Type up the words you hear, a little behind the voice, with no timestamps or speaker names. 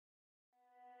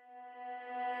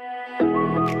You're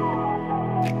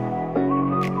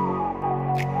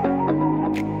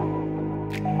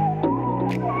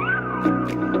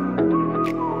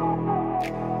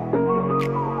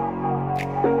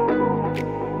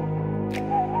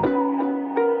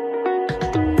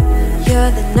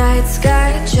the night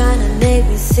sky, trying to make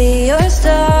me see your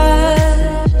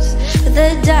stars, but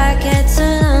the dark gets so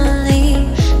lonely.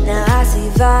 Now I see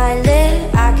violet,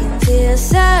 I can feel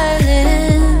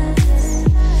silence,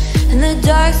 and the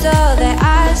dark's all that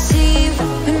I see.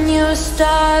 When your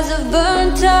stars have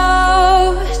burnt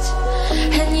out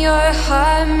and your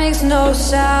heart makes no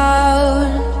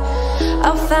sound,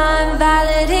 I'll find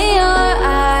violet in your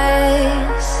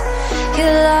eyes.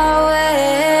 You'll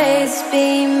always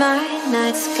be my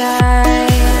night sky.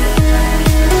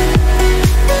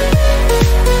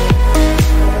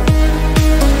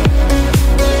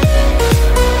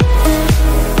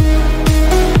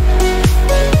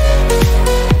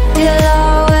 You'll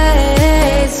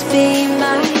always be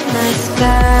my night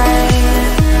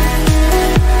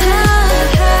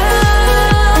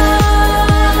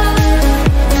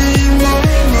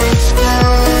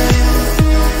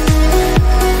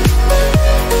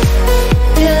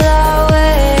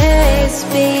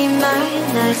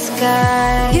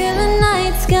sky. You're the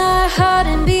night sky,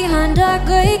 hiding behind dark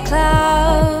gray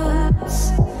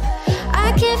clouds.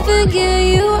 I can't figure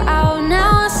you out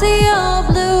now. I see all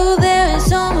blue, there is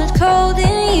so much cold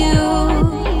in you,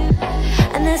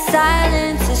 and the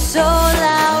silence is so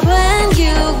loud when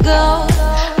you go.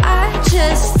 I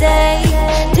just stay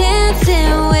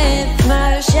dancing with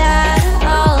my shadow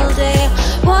all day.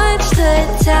 Watch the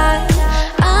time,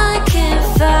 I can't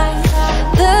find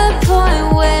the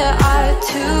point where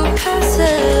to pass a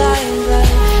line, but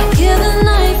you're the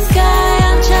night sky,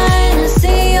 I'm trying to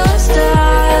see your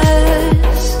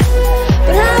stars,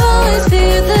 but I've always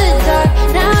feared the dark.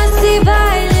 Now I see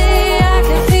violet, I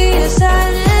can feel your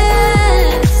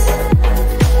silence.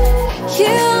 You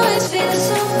always feel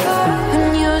so far when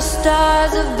your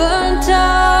stars have burnt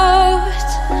out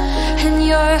and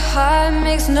your heart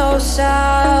makes no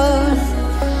sound.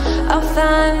 I'll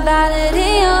find violet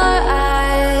in your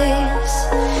eyes.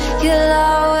 You'll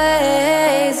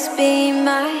always be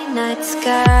my night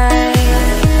sky.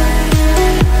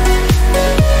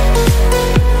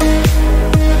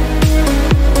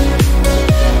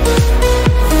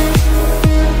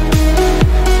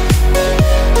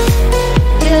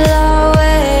 You'll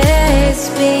always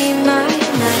be my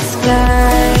night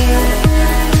sky.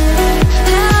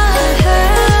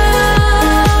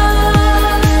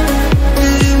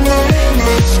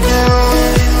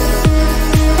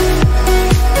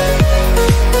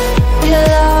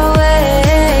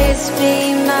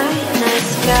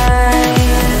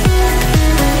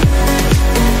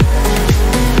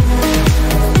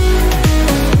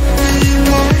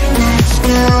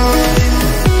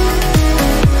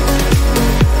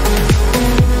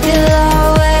 You'll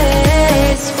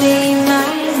always be my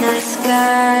night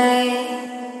sky.